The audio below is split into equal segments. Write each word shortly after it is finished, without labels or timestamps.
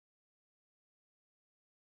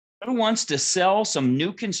Who wants to sell some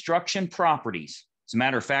new construction properties? As a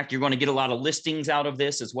matter of fact, you're going to get a lot of listings out of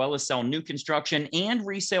this, as well as sell new construction and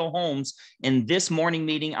resale homes. In this morning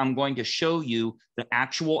meeting, I'm going to show you the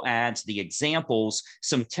actual ads, the examples,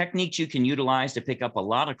 some techniques you can utilize to pick up a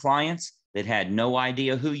lot of clients that had no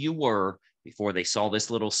idea who you were before they saw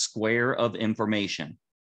this little square of information.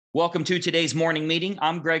 Welcome to today's morning meeting.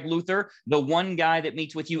 I'm Greg Luther, the one guy that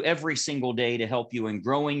meets with you every single day to help you in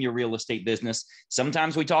growing your real estate business.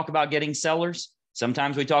 Sometimes we talk about getting sellers.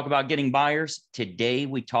 Sometimes we talk about getting buyers. Today,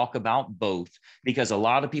 we talk about both because a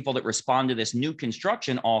lot of people that respond to this new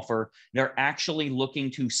construction offer, they're actually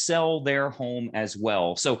looking to sell their home as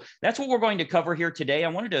well. So that's what we're going to cover here today. I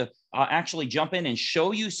wanted to actually jump in and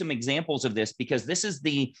show you some examples of this because this is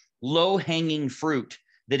the low-hanging fruit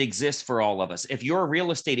that exists for all of us. If you're a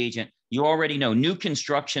real estate agent, you already know new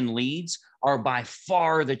construction leads are by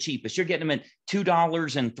far the cheapest. You're getting them at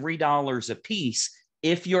 $2 and $3 a piece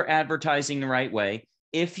if you're advertising the right way,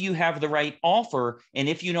 if you have the right offer, and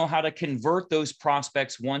if you know how to convert those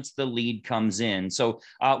prospects once the lead comes in. So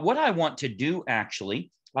what I want to do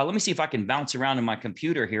actually, let me see if I can bounce around in my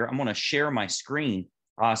computer here. I'm going to share my screen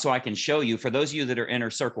so I can show you. For those of you that are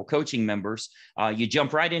Inner Circle coaching members, you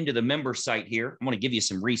jump right into the member site here. I'm going to give you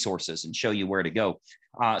some resources and show you where to go.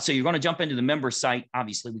 So you're going to jump into the member site.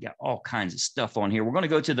 Obviously, we got all kinds of stuff on here. We're going to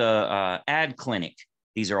go to the ad clinic.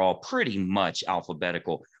 These are all pretty much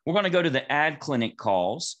alphabetical. We're going to go to the ad clinic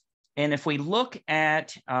calls. And if we look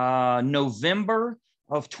at November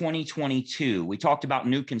of 2022, we talked about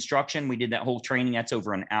new construction. We did that whole training. That's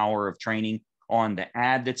over an hour of training on the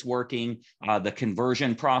ad that's working, the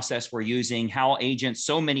conversion process we're using, how agents,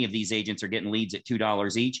 so many of these agents are getting leads at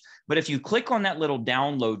 $2 each. But if you click on that little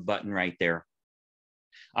download button right there,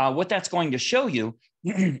 what that's going to show you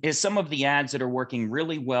is some of the ads that are working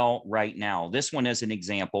really well right now. This one, as an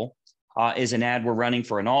example, is an ad we're running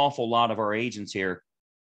for an awful lot of our agents here.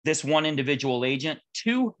 This one individual agent,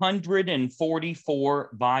 244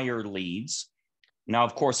 buyer leads. Now,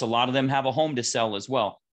 of course, a lot of them have a home to sell as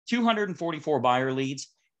well. 244 buyer leads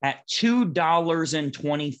at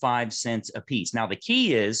 $2.25 a piece. Now, the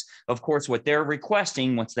key is, of course, what they're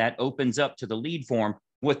requesting, once that opens up to the lead form,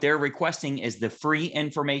 what they're requesting is the free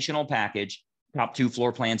informational package, top 2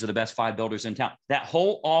 floor plans of the best 5 builders in town. That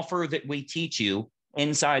whole offer that we teach you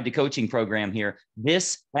inside the coaching program here,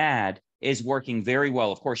 this ad is working very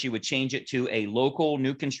well. Of course, you would change it to a local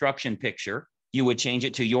new construction picture. You would change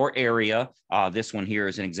it to your area. This one here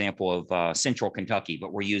is an example of Central Kentucky,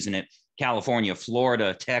 but we're using it California,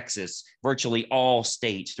 Florida, Texas, virtually all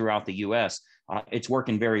states throughout the U.S. It's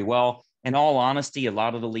working very well. In all honesty, a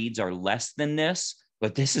lot of the leads are less than this,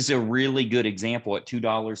 but this is a really good example at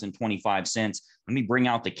 $2.25. Let me bring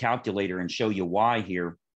out the calculator and show you why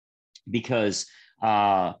here, because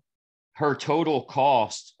her total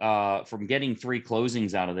cost from getting 3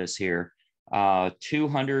 closings out of this here,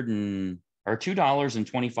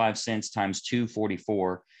 $2.25 times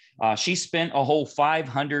 244. She spent a whole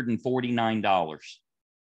 $549.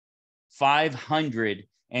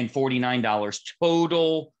 $549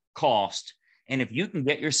 total cost. And if you can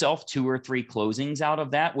get yourself 2 or 3 closings out of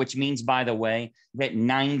that, which means, by the way, that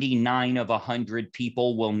 99 of 100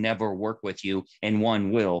 people will never work with you and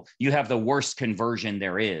 1 will, you have the worst conversion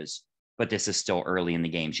there is. But this is still early in the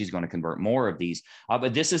game. She's going to convert more of these.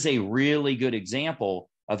 But this is a really good example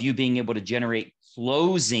of you being able to generate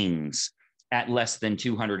closings at less than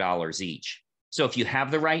 $200 each. So if you have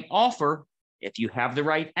the right offer, if you have the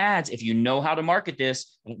right ads, if you know how to market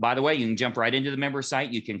this, by the way, you can jump right into the member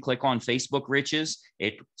site. You can click on Facebook Riches.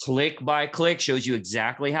 It click by click shows you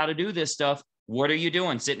exactly how to do this stuff. What are you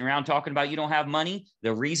doing? Sitting around talking about you don't have money?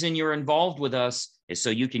 The reason you're involved with us is so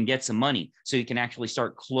you can get some money, so you can actually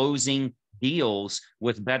start closing deals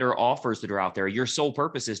with better offers that are out there. Your sole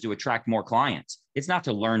purpose is to attract more clients. It's not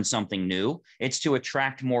to learn something new. It's to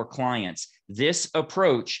attract more clients. This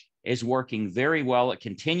approach is working very well. It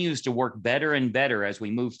continues to work better and better as we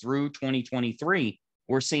move through 2023.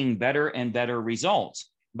 We're seeing better and better results.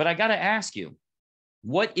 But I got to ask you,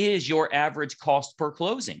 what is your average cost per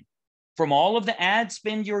closing? From all of the ad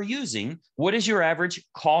spend you're using, what is your average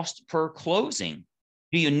cost per closing?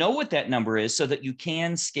 Do you know what that number is so that you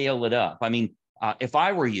can scale it up? I mean, if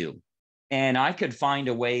I were you and I could find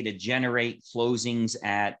a way to generate closings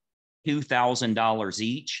at $2,000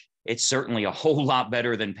 each, it's certainly a whole lot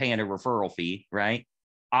better than paying a referral fee, right?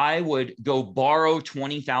 I would go borrow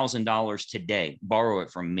 $20,000 today, borrow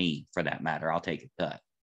it from me for that matter. I'll take a cut.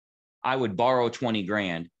 I would borrow 20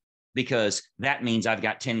 grand because that means I've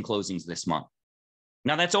got 10 closings this month.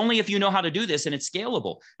 Now, that's only if you know how to do this and it's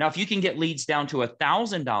scalable. Now, if you can get leads down to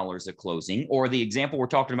 $1,000 a closing, or the example we're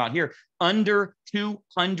talking about here, under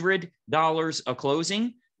 $200 a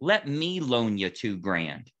closing, let me loan you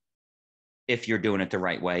 $2,000. If you're doing it the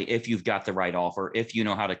right way, if you've got the right offer, if you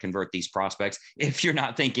know how to convert these prospects, if you're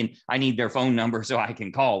not thinking, I need their phone number so I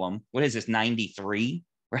can call them. What is this, 93?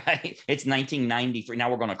 Right? It's 1993. Now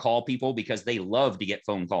we're going to call people because they love to get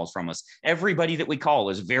phone calls from us. Everybody that we call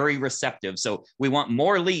is very receptive. So we want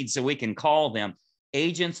more leads so we can call them.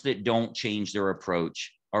 Agents that don't change their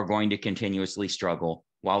approach are going to continuously struggle,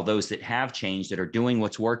 while those that have changed, that are doing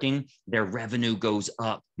what's working, their revenue goes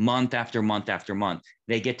up month after month after month.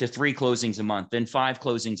 They get to 3 closings a month, then 5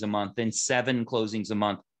 closings a month, then 7 closings a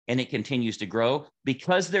month, and it continues to grow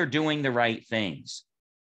because they're doing the right things.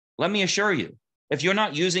 Let me assure you, if you're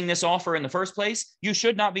not using this offer in the first place, you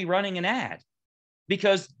should not be running an ad,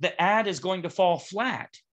 because the ad is going to fall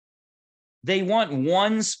flat. They want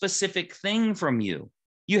one specific thing from you.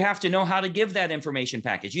 You have to know how to give that information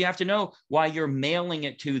package. You have to know why you're mailing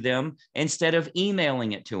it to them instead of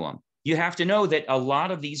emailing it to them. You have to know that a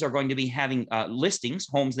lot of these are going to be having listings,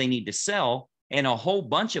 homes they need to sell, and a whole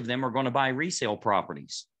bunch of them are going to buy resale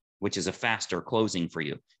properties, which is a faster closing for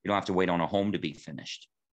you. You don't have to wait on a home to be finished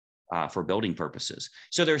for building purposes.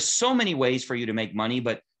 So there's so many ways for you to make money,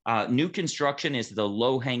 but new construction is the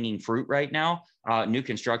low-hanging fruit right now. New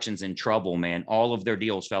construction's in trouble, man. All of their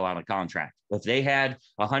deals fell out of contract. If they had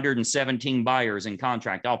 117 buyers in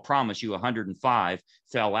contract, I'll promise you 105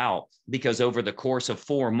 fell out, because over the course of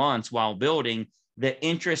 4 months while building, the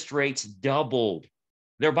interest rates doubled.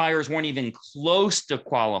 Their buyers weren't even close to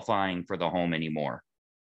qualifying for the home anymore.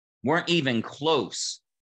 Weren't even close.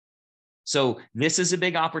 So this is a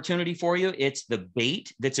big opportunity for you. It's the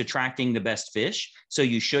bait that's attracting the best fish. So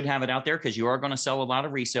you should have it out there, because you are going to sell a lot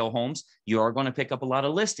of resale homes. You are going to pick up a lot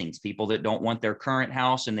of listings. People that don't want their current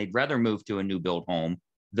house and they'd rather move to a new build home,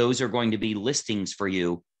 those are going to be listings for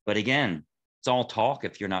you. But again, it's all talk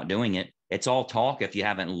if you're not doing it. It's all talk if you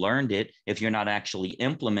haven't learned it, if you're not actually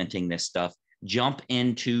implementing this stuff. Jump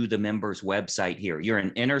into the members website here. You're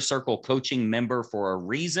an Inner Circle coaching member for a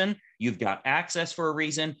reason. You've got access for a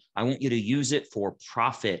reason. I want you to use it for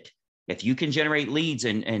profit. If you can generate leads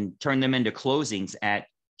and turn them into closings at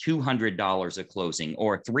 $200 a closing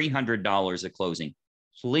or $300 a closing,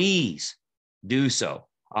 please do so.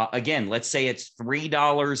 Again, let's say it's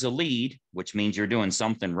 $3 a lead, which means you're doing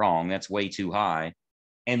something wrong. That's way too high.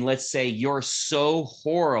 And let's say you're so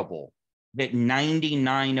horrible that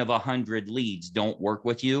 99 of 100 leads don't work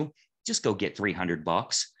with you. Just go get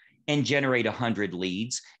 $300 and generate 100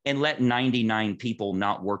 leads and let 99 people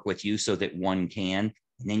not work with you so that one can.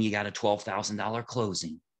 And then you got a $12,000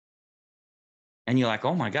 closing. And you're like,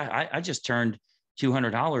 oh my God, I just turned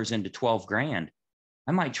 $200 into 12 grand.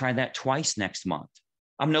 I might try that twice next month.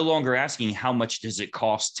 I'm no longer asking how much does it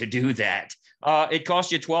cost to do that. It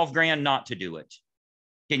costs you 12 grand not to do it.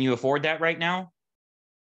 Can you afford that right now?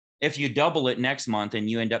 If you double it next month and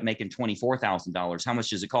you end up making $24,000, how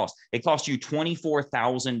much does it cost? It costs you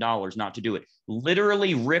 $24,000 not to do it.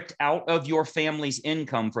 Literally ripped out of your family's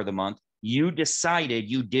income for the month. You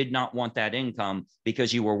decided you did not want that income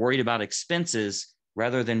because you were worried about expenses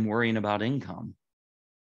rather than worrying about income.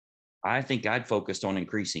 I think I'd focused on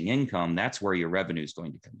increasing income. That's where your revenue is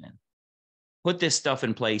going to come in. Put this stuff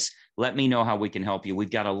in place. Let me know how we can help you.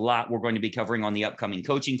 We've got a lot we're going to be covering on the upcoming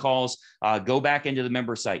coaching calls. Go back into the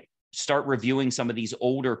member site. Start reviewing some of these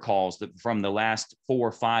older calls from the last 4,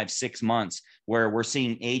 5, 6 months, where we're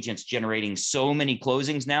seeing agents generating so many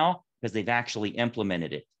closings now because they've actually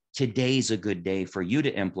implemented it. Today's a good day for you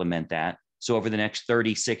to implement that. So over the next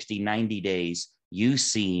 30, 60, 90 days, you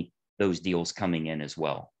see those deals coming in as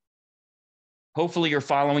well. Hopefully you're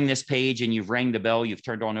following this page and you've rang the bell, you've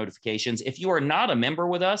turned on notifications. If you are not a member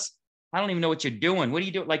with us, I don't even know what you're doing. What are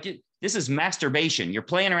you doing? Like, this is masturbation. You're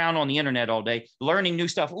playing around on the internet all day, learning new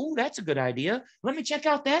stuff. Oh, that's a good idea. Let me check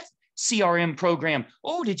out that CRM program.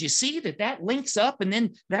 Oh, did you see that links up and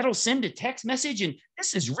then that'll send a text message? And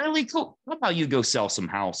this is really cool. How about you go sell some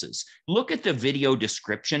houses? Look at the video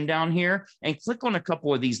description down here and click on a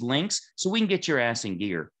couple of these links so we can get your ass in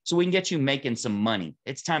gear, so we can get you making some money.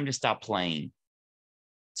 It's time to stop playing.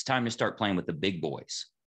 It's time to start playing with the big boys.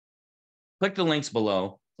 Click the links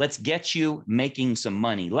below. Let's get you making some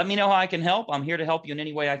money. Let me know how I can help. I'm here to help you in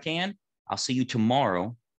any way I can. I'll see you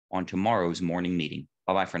tomorrow on tomorrow's morning meeting.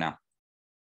 Bye-bye for now.